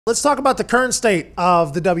Let's talk about the current state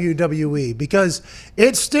of the WWE, because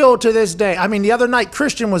it's still to this day. I mean, the other night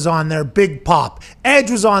Christian was on there, big pop. Edge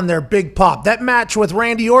was on there, big pop. That match with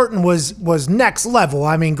Randy Orton was next level.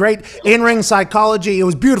 I mean, great in-ring psychology. It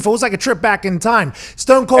was beautiful. It was like a trip back in time.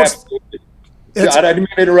 Stone Cold. Absolutely. I didn't mean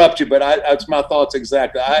to interrupt you, but that's my thoughts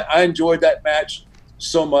exactly. I enjoyed that match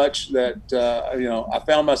so much that I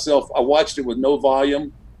found myself. I watched it with no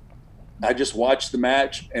volume. I just watched the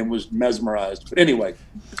match and was mesmerized. But anyway,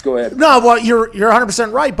 let's go ahead. No, well, you're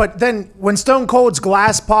 100% right. But then when Stone Cold's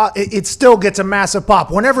glass pop, it still gets a massive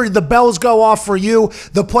pop. Whenever the bells go off for you,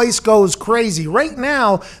 the place goes crazy. Right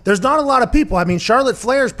now, there's not a lot of people. I mean, Charlotte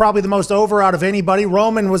Flair is probably the most over out of anybody.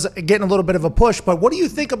 Roman was getting a little bit of a push. But what do you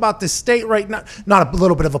think about the state right now? Not a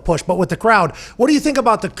little bit of a push, but with the crowd. What do you think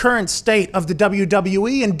about the current state of the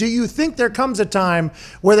WWE? And do you think there comes a time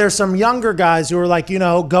where there's some younger guys who are like,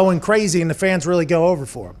 going crazy and the fans really go over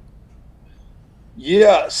for them?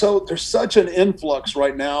 Yeah, so there's such an influx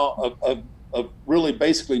right now of really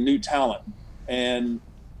basically new talent, and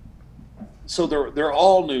so they're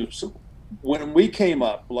all new. So when we came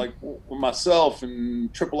up, like with myself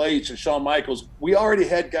and Triple H and Shawn Michaels, we already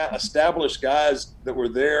had established guys that were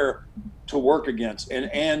there to work against,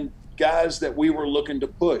 and guys that we were looking to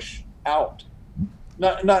push out.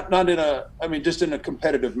 Not in a, I mean, just in a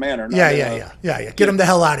competitive manner. Yeah. Get them the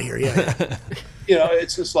hell out of here. Yeah.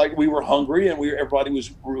 It's just like we were hungry, and everybody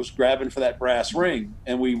was grabbing for that brass ring,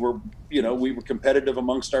 and we were competitive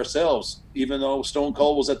amongst ourselves. Even though Stone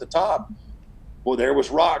Cold was at the top, well, there was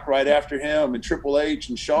Rock right after him, and Triple H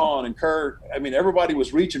and Shawn and Kurt. I mean, everybody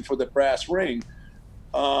was reaching for the brass ring,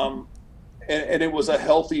 and it was a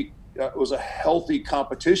healthy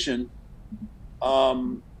competition.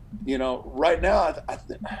 Right now, I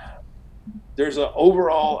think there's an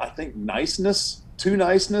overall, I think, niceness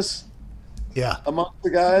amongst the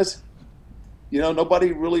guys.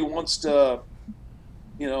 Nobody really wants to,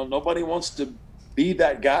 be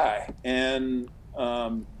that guy. And I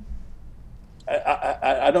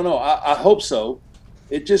don't know. I hope so.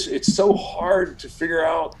 It's so hard to figure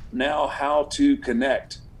out now how to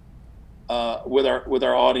connect with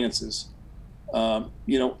our audiences.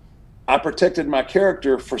 I protected my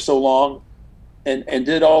character for so long and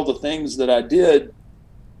did all the things that I did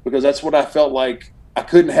because that's what I felt like. I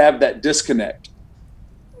couldn't have that disconnect.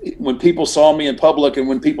 When people saw me in public and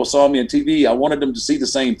when people saw me on TV, I wanted them to see the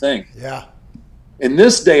same thing. Yeah. In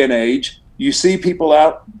this day and age, you see people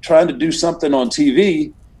out trying to do something on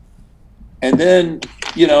TV, and then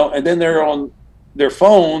they're on their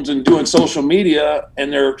phones and doing social media,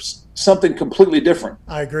 and they're something completely different.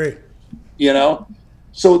 I agree.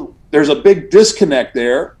 So there's a big disconnect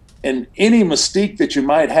there, and any mystique that you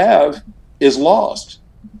might have is lost.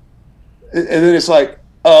 And then it's like,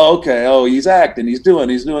 oh, okay, he's acting, he's doing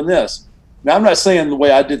this. Now, I'm not saying the way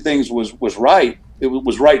I did things was right. It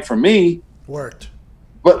was right for me. Worked.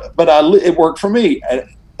 But it worked for me,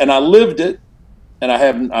 and I lived it, and I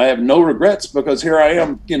have no regrets because here I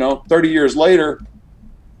am, 30 years later,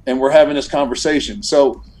 and we're having this conversation.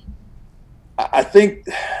 So I think,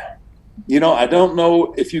 I don't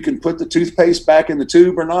know if you can put the toothpaste back in the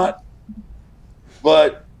tube or not,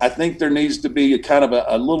 but I think there needs to be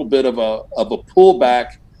a little bit of a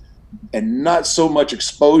pullback and not so much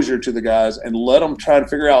exposure to the guys, and let them try and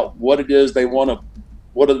figure out what it is they want to,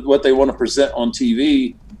 what they want to present on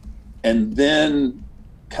TV, and then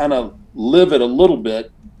kind of live it a little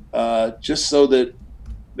bit, just so that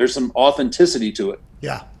there's some authenticity to it.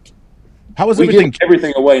 Yeah. How was we give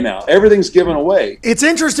everything away now? Everything's given away. It's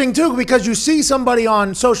interesting too because you see somebody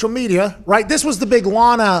on social media, right? This was the big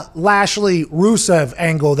Lana Lashley Rusev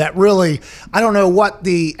angle that really, I don't know what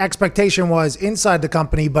the expectation was inside the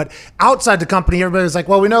company, but outside the company, everybody's like,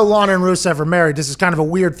 well, we know Lana and Rusev are married. This is kind of a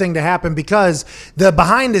weird thing to happen because the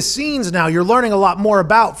behind the scenes now, you're learning a lot more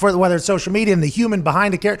about for whether it's social media and the human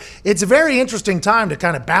behind the character. It's a very interesting time to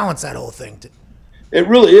kind of balance that whole thing. It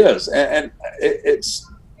really is, and it's.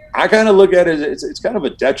 I kind of look at it as it's kind of a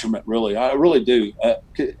detriment, really. I really do.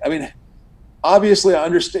 I mean, obviously, I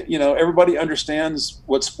understand. Everybody understands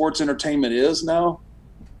what sports entertainment is now,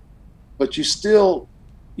 but you still,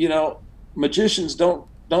 magicians don't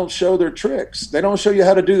show their tricks. They don't show you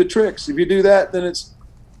how to do the tricks. If you do that, then it's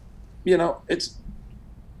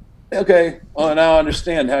okay. Oh, now I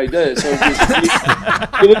understand how he does it. So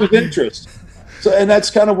you lose interest. So, and that's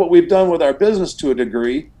kind of what we've done with our business to a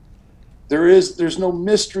degree. There's no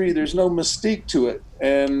mystery, there's no mystique to it,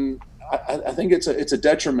 and I think it's a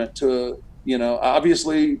detriment to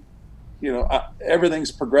obviously everything's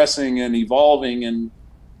progressing and evolving,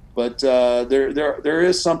 but there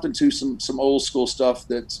is something to some old school stuff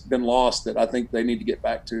that's been lost that I think they need to get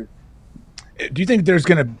back to. Do you think there's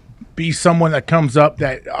going to be someone that comes up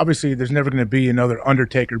that obviously there's never going to be another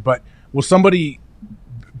Undertaker, but will somebody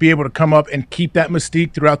be able to come up and keep that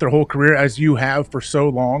mystique throughout their whole career as you have for so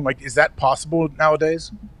long? Like, is that possible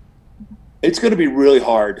nowadays? It's going to be really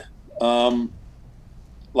hard.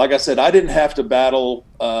 Like I said, I didn't have to battle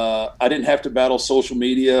social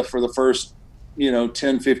media for the first,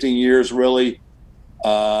 10, 15 years, really.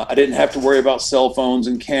 I didn't have to worry about cell phones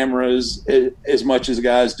and cameras as much as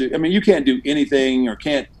guys do. I mean, you can't do anything or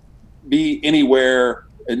can't be anywhere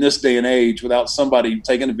in this day and age without somebody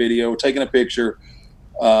taking a video, taking a picture,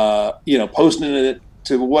 posting it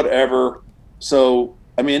to whatever. So,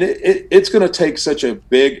 I mean, it's going to take such a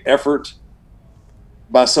big effort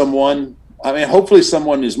by someone. I mean, hopefully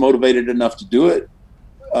someone is motivated enough to do it,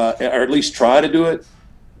 or at least try to do it.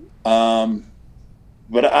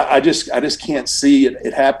 But I just can't see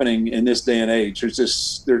it happening in this day and age.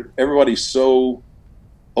 Everybody's so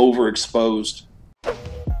overexposed.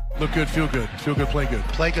 Look good, feel good, play good.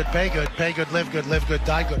 Play good, pay good, live good,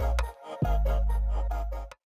 die good.